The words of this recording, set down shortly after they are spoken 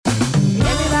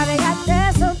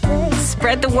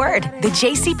Spread the word. The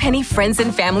JCPenney Friends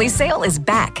and Family Sale is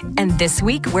back. And this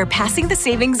week, we're passing the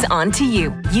savings on to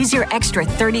you. Use your extra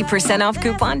 30% off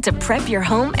coupon to prep your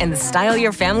home and style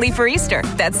your family for Easter.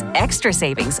 That's extra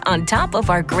savings on top of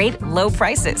our great low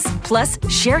prices. Plus,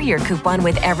 share your coupon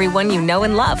with everyone you know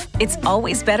and love. It's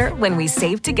always better when we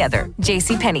save together.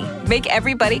 JCPenney. Make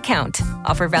everybody count.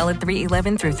 Offer valid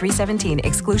 3/11 through 3/17.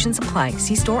 Exclusions apply.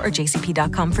 See store or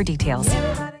jcp.com for details.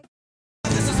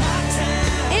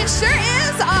 It sure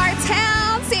is our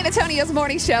town. San Antonio's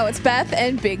morning show. It's Beth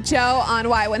and Big Joe on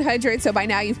Y100. So by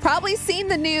now you've probably seen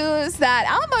the news that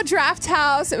Alamo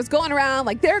Drafthouse, it was going around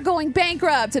like they're going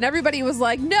bankrupt, and everybody was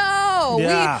like, no, we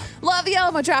love the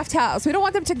Alamo Drafthouse. We don't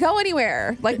want them to go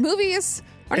anywhere. Like movies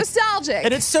are nostalgic.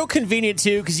 And it's so convenient,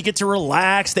 too, because you get to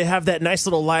relax. They have that nice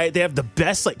little light. They have the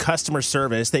best customer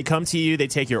service. They come to you. They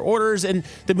take your orders. And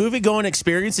the movie-going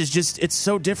experience is just, it's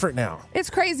so different now. It's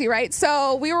crazy, right?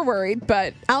 So we were worried,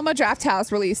 but Alamo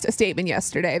Drafthouse released a statement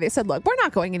yesterday. They said, look, we're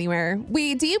not going anywhere.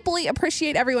 We deeply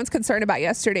appreciate everyone's concern about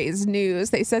yesterday's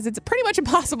news. They says it's pretty much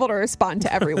impossible to respond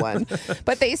to everyone.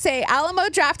 But they say Alamo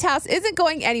Drafthouse isn't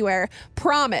going anywhere.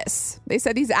 Promise. They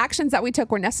said these actions that we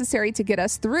took were necessary to get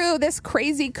us through this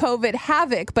crazy COVID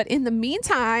havoc. But in the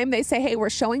meantime, they say, hey, we're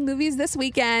showing movies this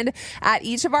weekend at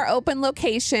each of our open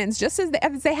locations, just as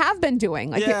they have been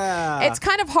doing. It's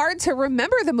kind of hard to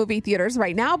remember the movie theaters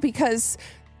right now because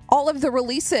all of the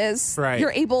releases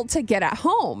you're able to get at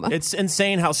home. It's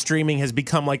insane how streaming has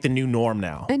become like the new norm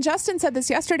now. And Justin said this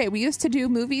yesterday. We used to do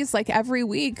movies like every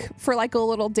week for like a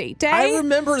little date day. I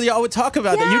remember y'all would talk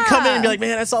about that. You'd come in and be like,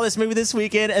 man, I saw this movie this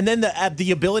weekend. And then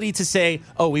the ability to say,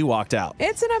 oh, we walked out.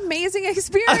 It's an amazing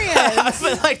experience.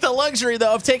 But like the luxury,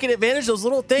 though, of taking advantage of those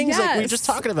little things like we were just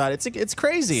talking about. It's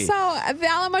crazy. So the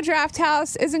Alamo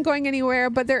Drafthouse isn't going anywhere,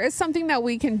 but there is something that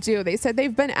we can do. They said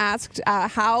they've been asked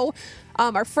how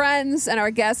our friends and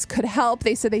our guests could help.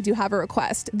 They said they do have a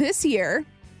request. This year,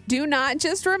 do not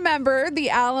just remember the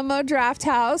Alamo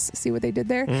Drafthouse. See what they did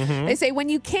there? Mm-hmm. They say when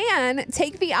you can,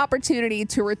 take the opportunity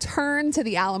to return to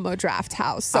the Alamo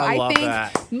Drafthouse. So I think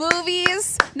that.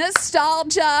 Movies,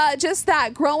 nostalgia, just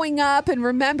that growing up and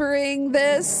remembering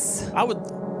this. I would.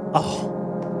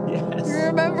 Oh, yes. You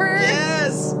remember?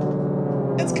 Yes.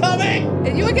 It's coming.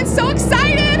 And you would get so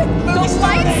excited. Those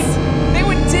lights, they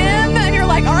would dim, and you're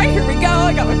like, all right, here we go.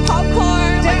 I got my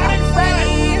popcorn. I'm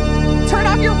ready. Turn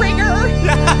off your ringer.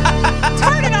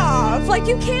 Turn it off. Like,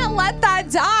 you can't let that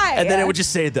die. And then it would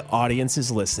just say the audience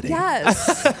is listening.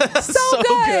 Yes. so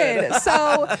good.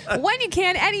 So when you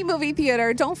can, any movie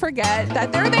theater, don't forget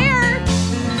that they're there.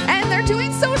 And they're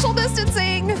doing social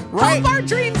distancing. Help our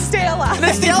dreams stay alive. And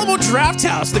it's the Alamo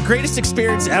Drafthouse, the greatest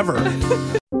experience ever.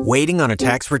 Waiting on a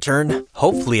tax return?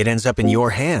 Hopefully it ends up in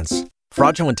your hands.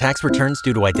 Fraudulent tax returns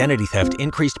due to identity theft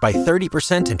increased by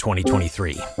 30% in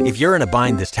 2023. If you're in a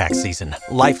bind this tax season,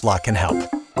 LifeLock can help.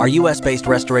 Our U.S.-based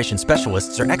restoration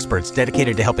specialists are experts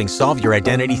dedicated to helping solve your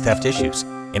identity theft issues.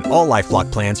 And all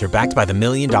LifeLock plans are backed by the $1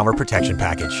 Million Protection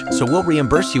Package. So we'll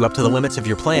reimburse you up to the limits of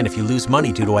your plan if you lose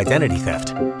money due to identity theft.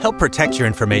 Help protect your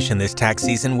information this tax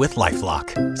season with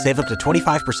LifeLock. Save up to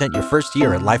 25% your first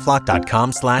year at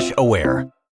LifeLock.com/aware.